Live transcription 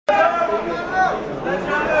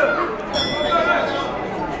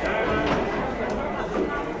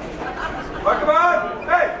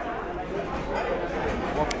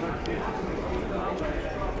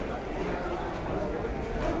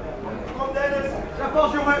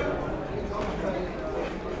jongen.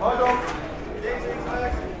 Hard op. Links,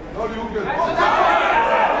 rechts. Oh, die hoekje.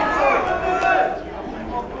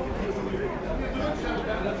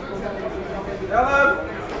 Help.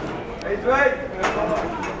 1, 2.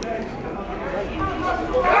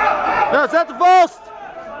 Ja, zet hem vast.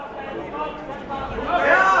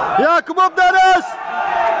 Ja, kom op Dennis.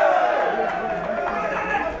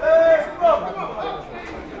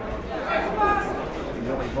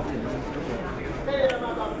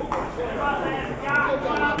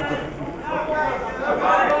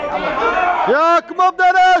 Ja, kom op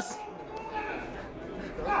Dennis!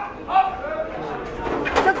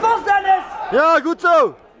 Zet vast Dennis! Ja, goed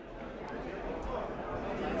zo!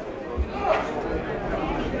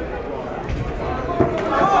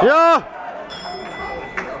 Ja!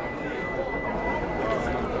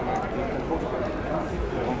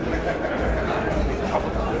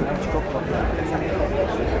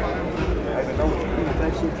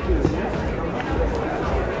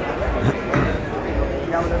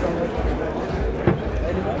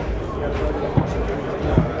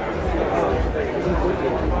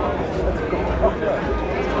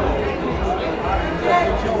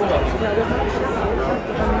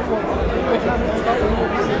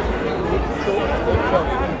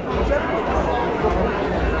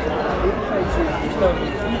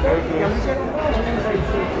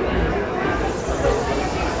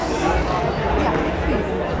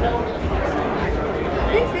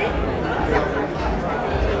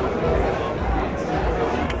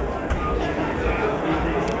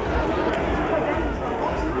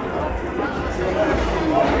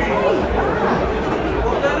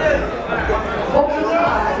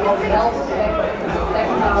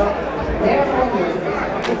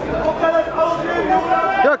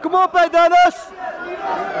 Ja, kom op hè Dennis!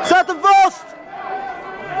 Zet hem vast!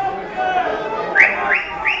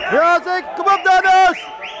 Ja zeker, kom op Dennis!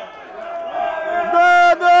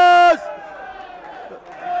 Dennis!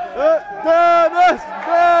 Dennis!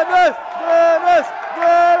 Dennis! Dennis!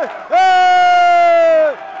 Dennis!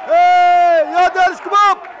 Hey! Hey! Ja Dennis, kom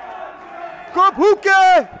op! Kom op,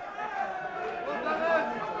 hoeken!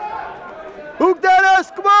 Hoek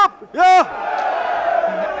Dennis, kom op! Ja!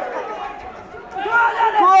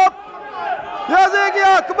 Kom op! Jazeker,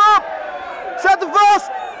 ja, kom op! Zet hem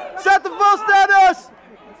vast! Zet hem vast, Dennis!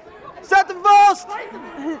 Zet hem vast!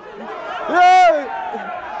 Hey!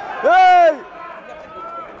 Hey!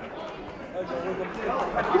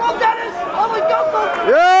 Kom op Dennis! Andere kant op!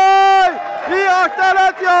 Hey! Hier achter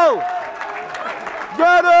het jou!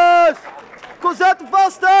 Dennis! Kom, zet hem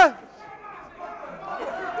vast, hè!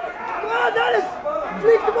 Kom aan Dennis!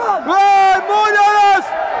 Vlieg hem aan! Hey, mooi Dennis!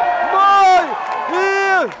 Mooi!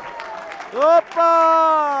 Hier!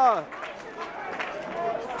 Hoppa!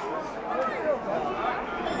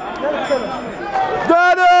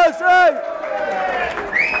 Dennis, hey!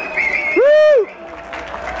 Woe!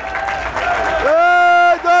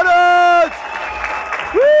 Hey, Dennis!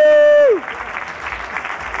 Woe!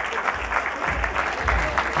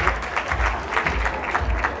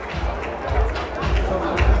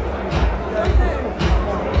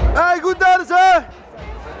 Hey, goed Dennis, hè?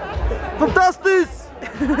 Fantastisch!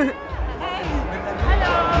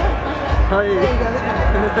 Hallo. Hoi.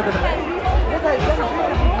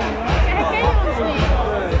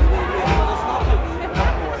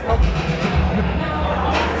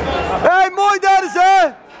 Hey, mooi Dennis,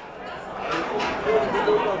 hè?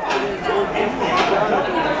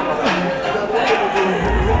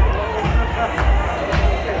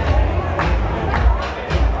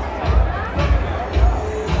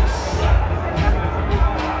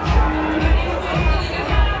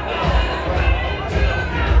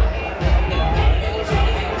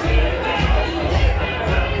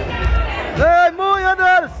 Hey, mooi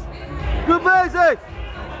Dennis! Goed bezig!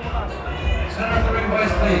 Center of the ring,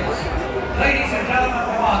 boys, please. Ladies and gentlemen,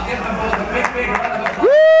 come on, give them both a big round of applause.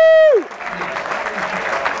 Woo!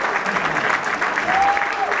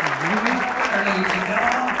 Ladies and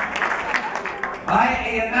gentlemen, by a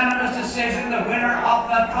unanimous decision, the winner of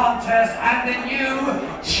the contest and the new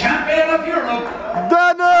champion of Europe,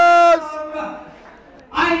 Dennis!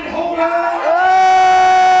 Eindhoven,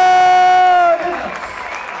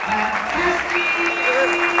 and Cassie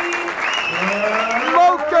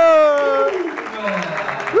Moken!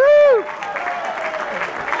 Woo!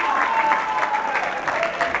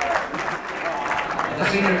 The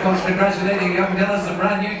senior coach congratulating young Dennis, the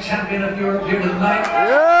brand new champion of Europe here tonight.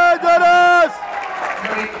 Yeah, Dennis!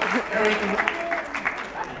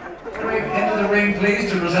 Carry into the ring,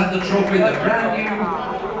 please, to present the trophy, the brand new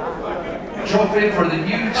trophy for the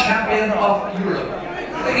new champion of Europe.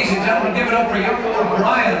 Ladies and gentlemen, give it up for young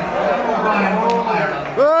O'Brien. O'Brien from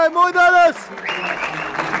Ireland. mooi Dennis!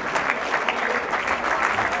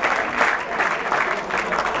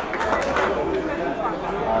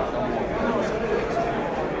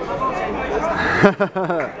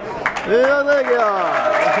 Ja, denk ja.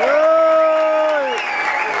 Hey!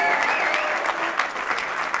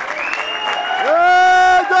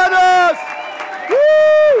 Hey, Dennis!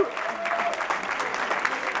 Woo!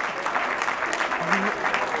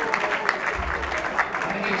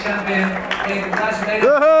 Champion in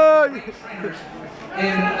classification trainers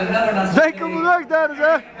in the Netherlands. Denk op de rug, Dennis,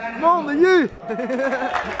 hè? Non de ju!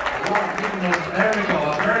 There we go,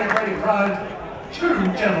 a very, very proud two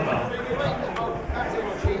gentlemen.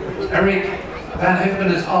 Eric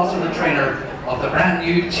Verhoeven is also the trainer of the brand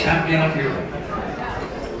new champion of Europe.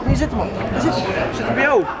 Hier zit hem man. Zit hem bij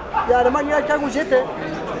jou? Ja, dat maakt niet uit, ga gewoon zitten.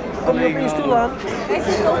 Kom je op in je stoel aan. Hij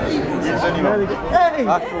zit nog niet goed. Hey!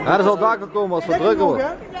 Ja, er zal daar komen als het wat drukker wordt.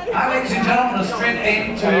 Ladies and gentlemen, a straight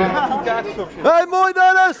aim to... Hey, mooi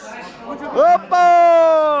Dennis!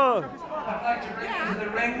 Hoppa! I'd like to bring into the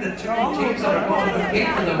ring the two teams that are going to compete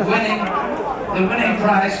for the winning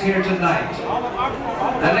prize here tonight.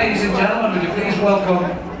 Now, ladies and gentlemen, would you please welcome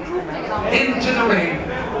into the ring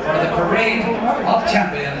for the Parade of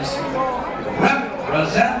Champions,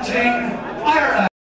 representing Ireland.